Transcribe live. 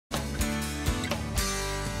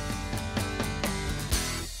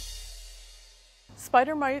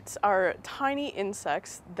Spider mites are tiny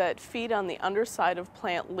insects that feed on the underside of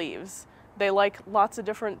plant leaves. They like lots of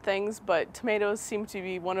different things, but tomatoes seem to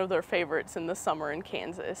be one of their favorites in the summer in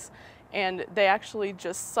Kansas. And they actually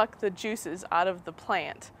just suck the juices out of the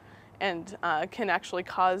plant and can actually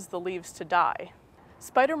cause the leaves to die.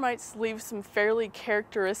 Spider mites leave some fairly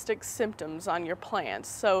characteristic symptoms on your plants.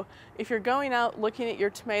 So if you're going out looking at your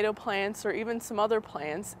tomato plants or even some other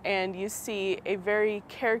plants and you see a very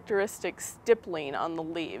characteristic stippling on the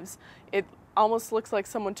leaves, it almost looks like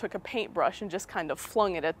someone took a paintbrush and just kind of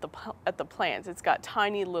flung it at the plants. It's got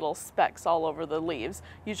tiny little specks all over the leaves,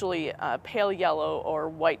 usually pale yellow or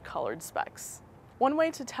white colored specks. One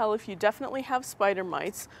way to tell if you definitely have spider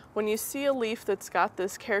mites, when you see a leaf that's got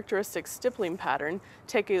this characteristic stippling pattern,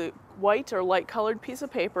 take a white or light colored piece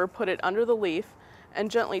of paper, put it under the leaf,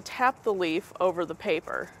 and gently tap the leaf over the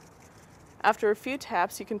paper. After a few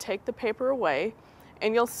taps, you can take the paper away,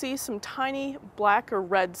 and you'll see some tiny black or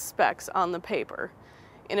red specks on the paper.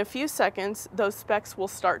 In a few seconds, those specks will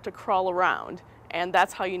start to crawl around, and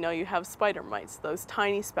that's how you know you have spider mites. Those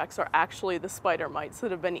tiny specks are actually the spider mites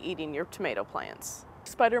that have been eating your tomato plants.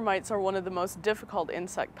 Spider mites are one of the most difficult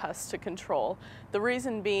insect pests to control. The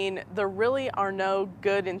reason being, there really are no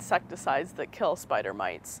good insecticides that kill spider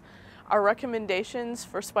mites. Our recommendations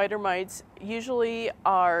for spider mites usually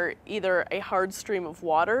are either a hard stream of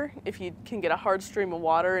water. If you can get a hard stream of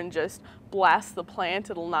water and just blast the plant,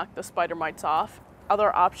 it'll knock the spider mites off.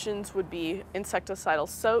 Other options would be insecticidal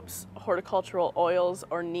soaps, horticultural oils,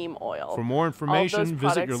 or neem oil. For more information,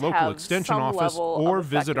 visit your local extension office or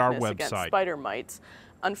visit our website. Spider mites.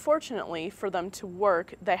 Unfortunately, for them to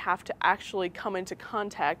work, they have to actually come into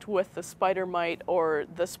contact with the spider mite or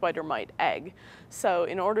the spider mite egg. So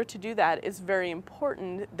in order to do that, it's very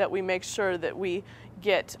important that we make sure that we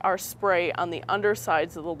get our spray on the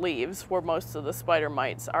undersides of the leaves where most of the spider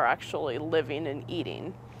mites are actually living and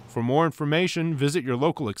eating. For more information, visit your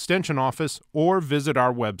local extension office or visit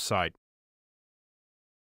our website.